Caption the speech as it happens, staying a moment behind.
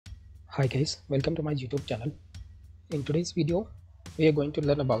Hi guys, welcome to my YouTube channel. In today's video, we are going to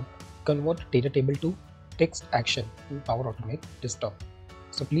learn about convert data table to text action in Power Automate desktop.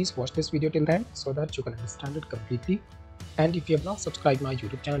 So please watch this video till the end so that you can understand it completely. And if you have not subscribed my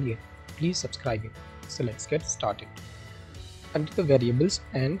YouTube channel yet, please subscribe it. So let's get started. Under the variables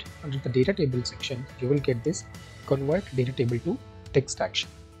and under the data table section, you will get this convert data table to text action.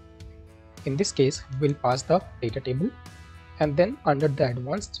 In this case, we will pass the data table, and then under the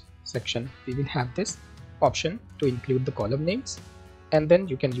advanced section we will have this option to include the column names, and then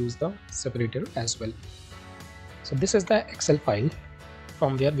you can use the separator as well. So this is the Excel file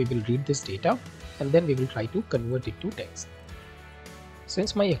from where we will read this data, and then we will try to convert it to text.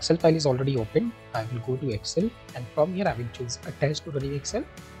 Since my Excel file is already open, I will go to Excel, and from here I will choose attach to running Excel.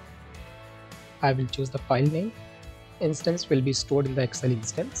 I will choose the file name. Instance will be stored in the Excel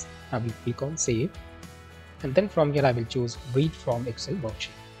instance. I will click on save, and then from here I will choose read from Excel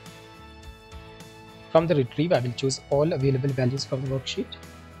worksheet. From the retrieve, I will choose all available values from the worksheet.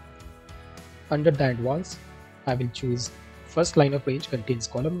 Under the advanced, I will choose first line of range contains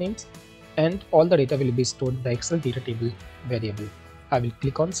column names, and all the data will be stored in the Excel data table variable. I will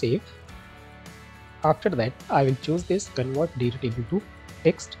click on save. After that, I will choose this convert data table to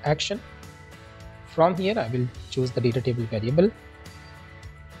text action. From here, I will choose the data table variable,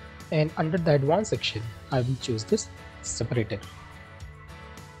 and under the advanced section, I will choose this separator.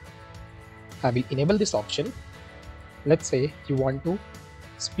 I will enable this option. Let's say you want to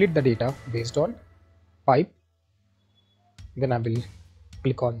split the data based on pipe. Then I will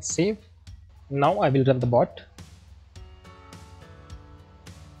click on save. Now I will run the bot.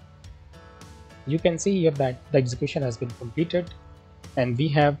 You can see here that the execution has been completed, and we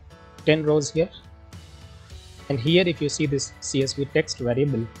have 10 rows here. And here, if you see this CSV text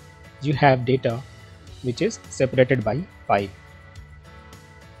variable, you have data which is separated by pipe.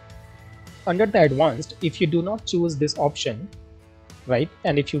 Under the advanced, if you do not choose this option, right,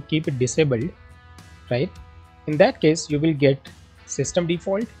 and if you keep it disabled, right, in that case you will get system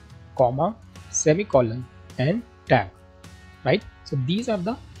default, comma, semicolon, and tab, right? So these are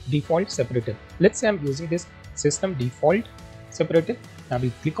the default separator. Let's say I'm using this system default separator. I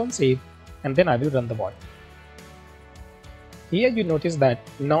will click on save, and then I will run the bot. Here you notice that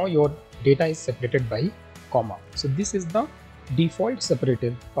now your data is separated by comma. So this is the default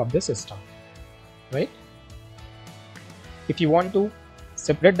separator of the system, right? If you want to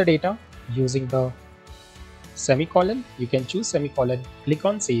separate the data using the semicolon, you can choose semicolon, click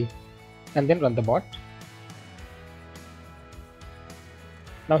on save, and then run the bot.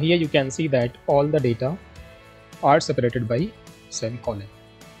 Now here you can see that all the data are separated by semicolon.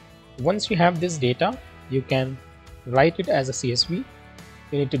 Once you have this data, you can write it as a CSV.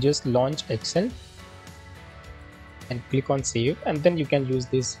 You need to just launch Excel and click on save, and then you can use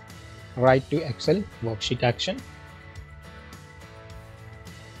this write to Excel worksheet action.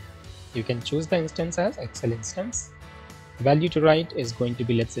 You can choose the instance as Excel instance. Value to write is going to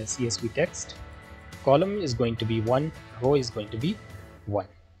be, let's say, CSV text. Column is going to be 1, row is going to be 1.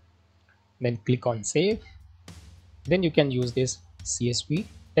 Then click on save. Then you can use this CSV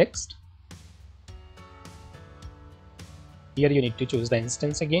text. Here you need to choose the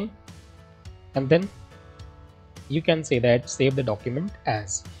instance again, and then you can say that save the document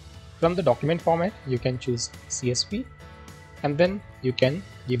as. From the document format, you can choose CSV, and then you can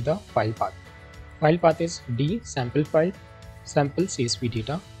give the file path. File path is D sample file, sample CSV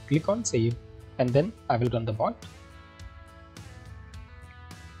data. Click on save, and then I will run the bot.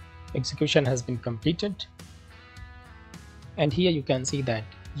 Execution has been completed, and here you can see that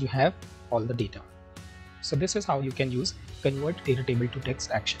you have all the data. So this is how you can use convert data table to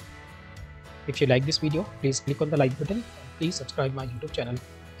text action. If you like this video, please click on the like button. Please subscribe my YouTube channel.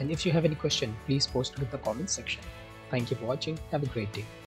 And if you have any question, please post it in the comments section. Thank you for watching. Have a great day.